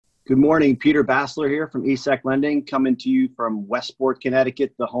Good morning, Peter Bassler here from ESEC Lending, coming to you from Westport,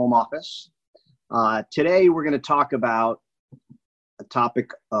 Connecticut, the home office. Today, we're going to talk about a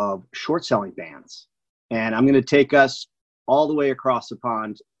topic of short selling bans. And I'm going to take us all the way across the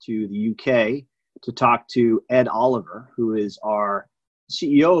pond to the UK to talk to Ed Oliver, who is our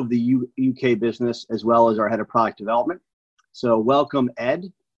CEO of the UK business, as well as our head of product development. So welcome,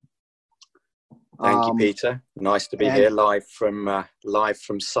 Ed. Thank you, Peter. Nice to be here live from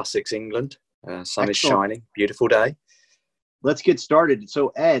Sussex, England. Sun is shining, beautiful day. Let's get started. So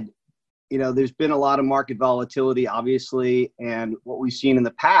Ed, there's been a lot of market volatility, obviously, and what we've seen in the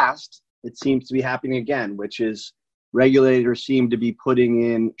past, it seems to be happening again, which is regulators seem to be putting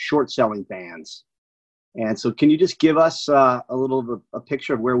in short selling bans. And so can you just give us a little of a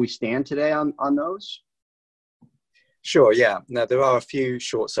picture of where we stand today on those? Sure, yeah. Now, there are a few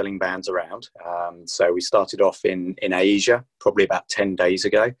short selling bans around. So we started off in Asia probably about 10 days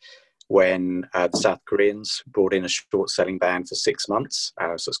ago when the South Koreans brought in a short selling ban for 6 months.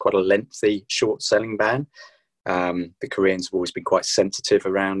 So it's quite a lengthy short selling ban. The Koreans have always been quite sensitive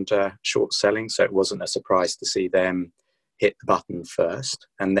around short selling, so it wasn't a surprise to see them hit the button first.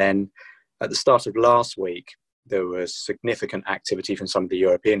 And then at the start of last week, there was significant activity from some of the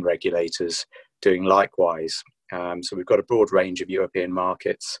European regulators doing likewise. So we've got a broad range of European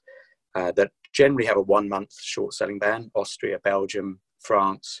markets that generally have a 1 month short selling ban: Austria, Belgium,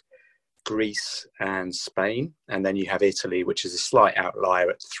 France, Greece, and Spain. And then you have Italy, which is a slight outlier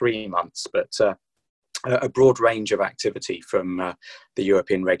at 3 months, but a broad range of activity from the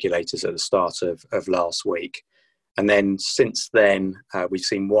European regulators at the start of last week. And then since then, we've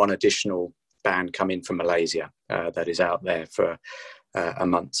seen one additional ban come in from Malaysia that is out there for a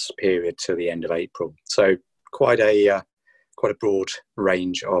month's period to the end of April. So quite a broad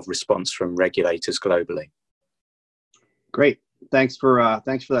range of response from regulators globally. Great, thanks for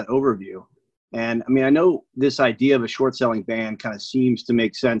that overview. And I mean, I know this idea of a short selling ban kind of seems to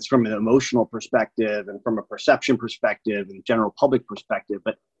make sense from an emotional perspective and from a perception perspective and general public perspective,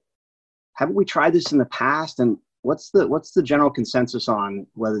 but haven't we tried this in the past? And what's the general consensus on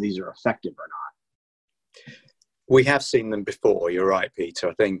whether these are effective or not? We have seen them before. You're right, Peter.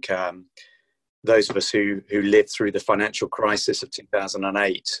 I think those of us who lived through the financial crisis of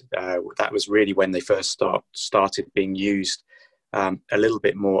 2008, that was really when they first started being used a little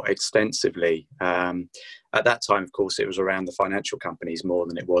bit more extensively. At that time, of course, it was around the financial companies more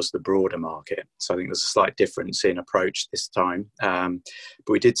than it was the broader market. So I think there's a slight difference in approach this time. But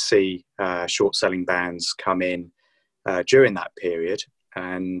we did see short selling bans come in during that period.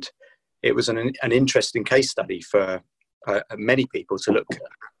 And it was an interesting case study for many people to look at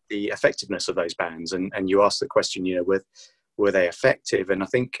the effectiveness of those bans. And you asked the question, were they effective? And I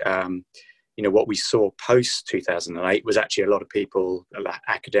think, what we saw post 2008 was actually a lot of people,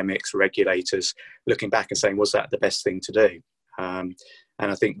 academics, regulators, looking back and saying, was that the best thing to do? And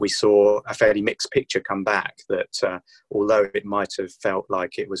I think we saw a fairly mixed picture come back that although it might have felt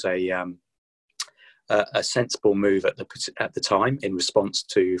like it was a sensible move at the time in response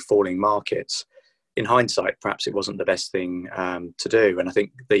to falling markets, in hindsight, perhaps it wasn't the best thing to do. And I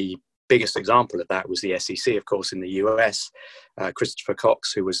think the biggest example of that was the SEC, of course, in the US. Christopher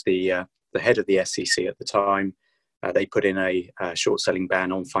Cox, who was the head of the SEC at the time, they put in a short selling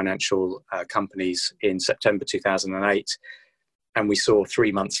ban on financial companies in September 2008. And we saw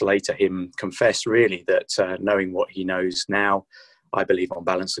 3 months later him confess really that knowing what he knows now, I believe on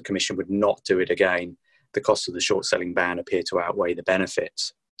balance the Commission would not do it again. The cost of the short selling ban appeared to outweigh the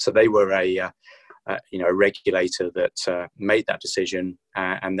benefits. So they were a regulator that made that decision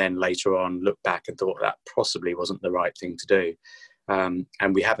and then later on looked back and thought that possibly wasn't the right thing to do.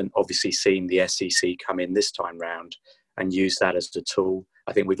 And we haven't obviously seen the SEC come in this time round and use that as a tool.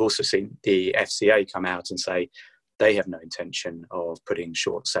 I think we've also seen the FCA come out and say they have no intention of putting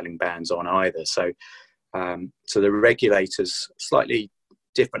short selling bans on either. So the regulators, slightly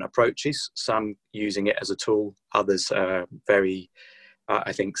different approaches, some using it as a tool, others are very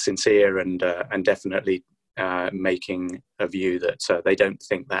I think sincere and definitely making a view that they don't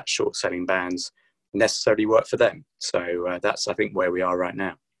think that short selling bans necessarily work for them. So that's, I think, where we are right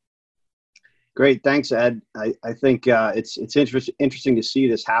now. Great, thanks, Ed. I think it's interesting to see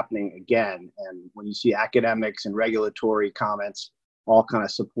this happening again, and when you see academics and regulatory comments all kind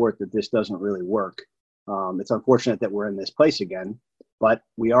of support that this doesn't really work. It's unfortunate that we're in this place again, but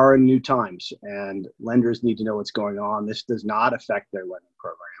we are in new times and lenders need to know what's going on. This does not affect their lending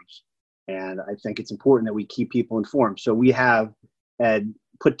programs. And I think it's important that we keep people informed. So we have, Ed,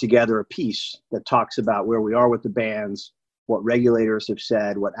 put together a piece that talks about where we are with the bans, what regulators have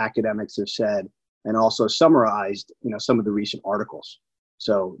said, what academics have said, and also summarized, some of the recent articles.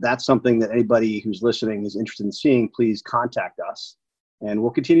 So that's something that anybody who's listening is interested in seeing, please contact us. And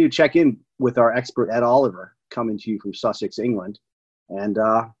we'll continue to check in with our expert, Ed Oliver, coming to you from Sussex, England. And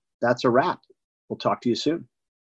that's a wrap. We'll talk to you soon.